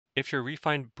If your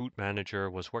rEFInd boot manager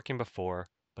was working before,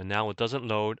 but now it doesn't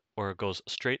load or it goes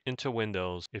straight into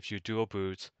Windows if you dual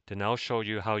boot, then I'll show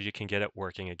you how you can get it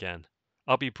working again.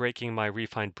 I'll be breaking my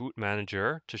rEFInd boot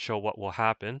manager to show what will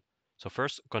happen. So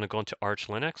first, I'm going to go into Arch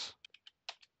Linux.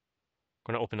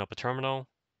 I'm going to open up a terminal.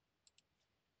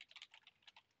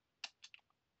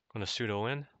 I'm going to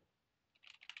sudo in. I'm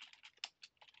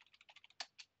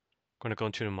going to go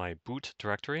into my boot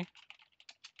directory.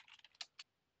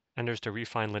 And there's the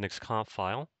rEFInd Linux conf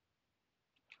file.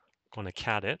 I'm going to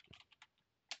cat it.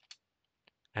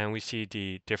 And we see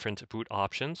the different boot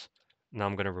options. Now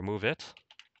I'm going to remove it.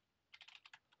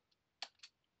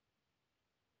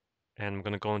 And I'm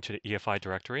going to go into the EFI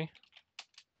directory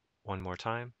one more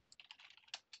time.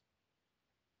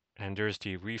 And there's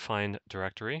the rEFInd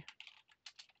directory.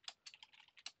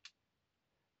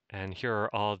 And here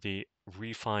are all the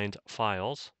rEFInd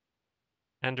files.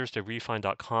 And there's the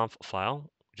rEFInd.conf file,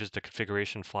 which is the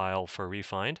configuration file for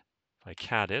rEFInd. If I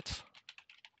cat it,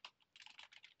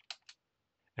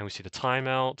 and we see the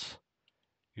timeout,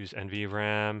 use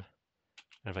NVRAM, and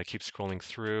if I keep scrolling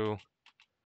through,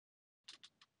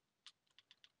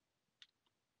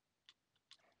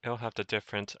 it'll have the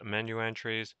different menu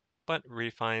entries, but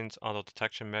rEFInd's auto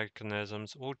detection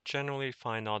mechanisms will generally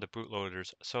find all the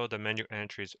bootloaders, so the menu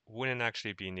entries wouldn't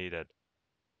actually be needed.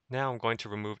 Now I'm going to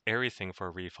remove everything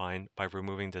for rEFInd by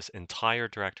removing this entire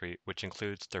directory, which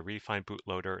includes the rEFInd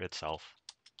bootloader itself.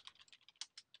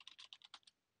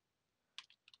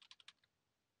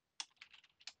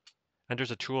 And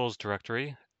there's a tools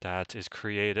directory that is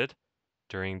created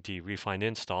during the rEFInd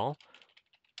install,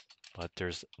 but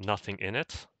there's nothing in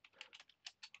it.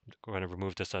 I'm going to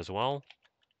remove this as well.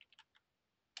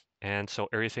 And so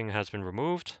everything has been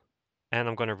removed, and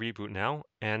I'm going to reboot now.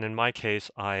 And in my case,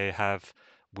 I have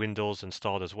Windows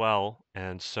installed as well,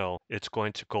 and so it's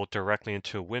going to go directly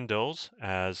into Windows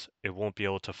as it won't be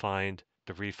able to find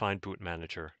the rEFInd boot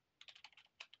manager.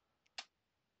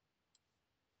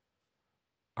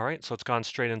 All right, so it's gone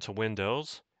straight into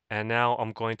Windows, and now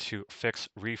I'm going to fix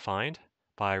rEFInd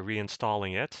by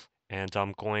reinstalling it, and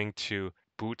I'm going to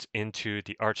boot into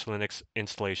the Arch Linux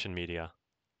installation media.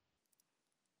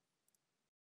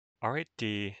 All right,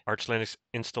 the Arch Linux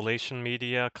installation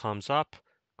media comes up.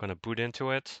 I'm going to boot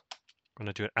into it. I'm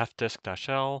going to do an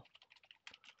fdisk-l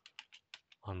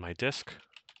on my disk.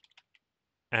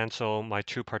 And so my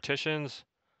two partitions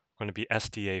are going to be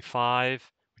SDA5,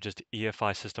 which is the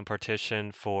EFI system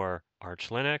partition for Arch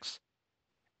Linux,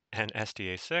 and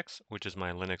SDA6, which is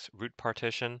my Linux root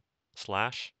partition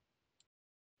 /.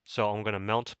 So I'm going to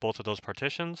mount both of those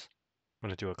partitions. I'm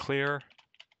going to do a clear.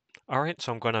 All right,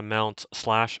 so I'm going to mount /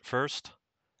 first,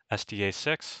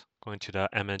 SDA6, going to the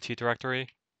MNT directory.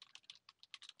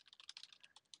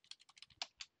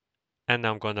 And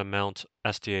now I'm going to mount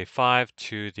SDA5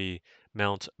 to the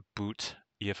mount boot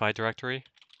EFI directory.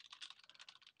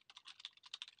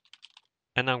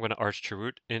 And now I'm going to arch to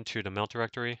root into the mount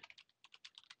directory.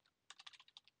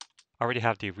 I already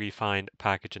have the rEFInd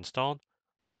package installed,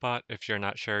 but if you're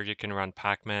not sure, you can run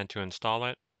pacman to install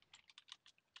it.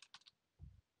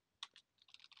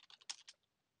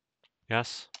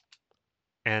 Yes.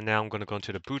 And now I'm going to go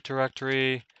into the boot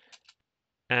directory.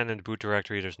 And in the boot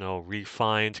directory, there's no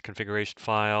rEFInd configuration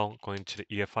file. Going to the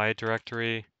EFI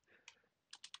directory,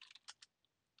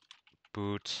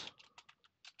 boot.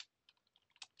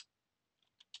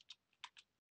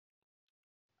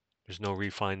 There's no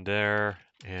rEFInd there,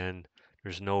 and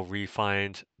there's no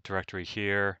rEFInd directory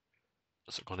here.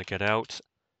 So I'm going to get out,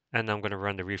 and I'm going to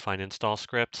run the rEFInd install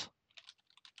script.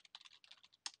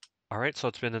 All right, so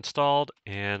it's been installed,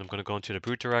 and I'm going to go into the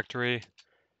boot directory,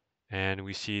 and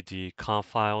we see the conf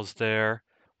files there,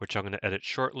 which I'm going to edit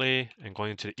shortly, and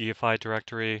going into the EFI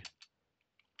directory.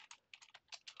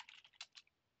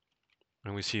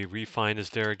 And we see rEFInd is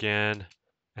there again,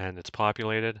 and it's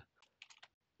populated.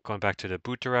 Going back to the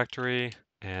boot directory,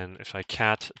 and if I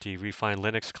cat the rEFInd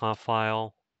Linux conf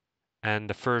file, and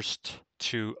the first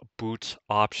two boot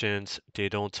options, they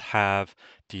don't have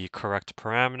the correct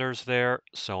parameters there,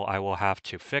 so I will have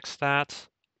to fix that.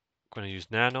 I'm going to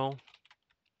use nano.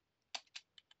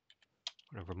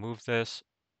 I'm going to remove this,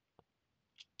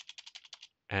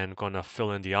 and I'm going to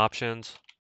fill in the options.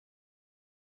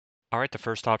 All right, the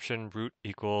first option, root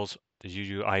equals the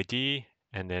UUID,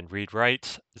 and then read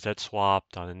write,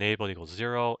 zswap.enable equals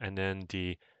 0, and then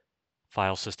the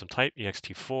file system type,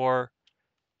 ext4,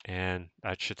 and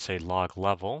that should say log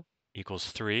level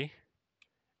equals 3,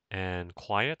 and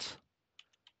quiet.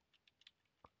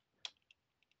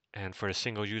 And for the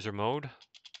single user mode,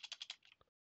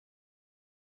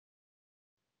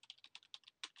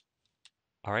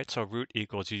 all right, so root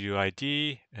equals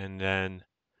UUID, and then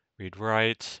read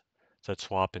write, set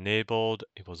swap enabled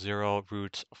equals 0,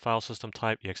 root file system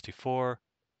type ext4,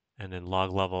 and then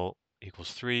log level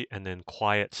equals 3, and then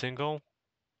quiet single,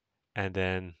 and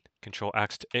then control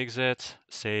X to exit,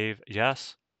 save,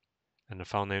 yes, and the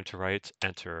file name to write,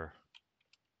 enter.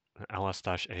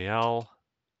 ls-al,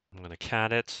 I'm going to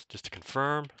cat it just to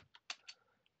confirm.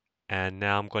 And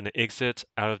now I'm going to exit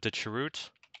out of the chroot.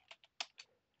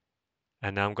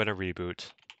 And now I'm going to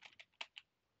reboot.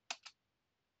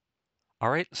 All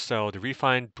right, so the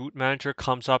rEFInd boot manager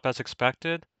comes up as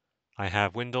expected. I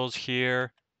have Windows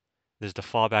here. This is the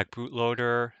fallback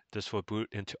bootloader. This will boot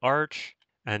into Arch,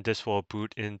 and this will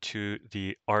boot into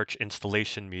the Arch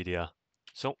installation media.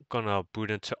 So I'm gonna boot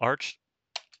into Arch.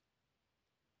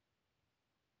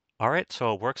 All right,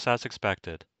 so it works as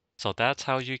expected. So that's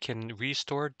how you can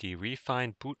restore the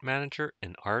rEFInd boot manager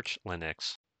in Arch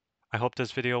Linux. I hope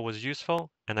this video was useful,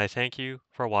 and I thank you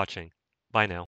for watching. Bye now.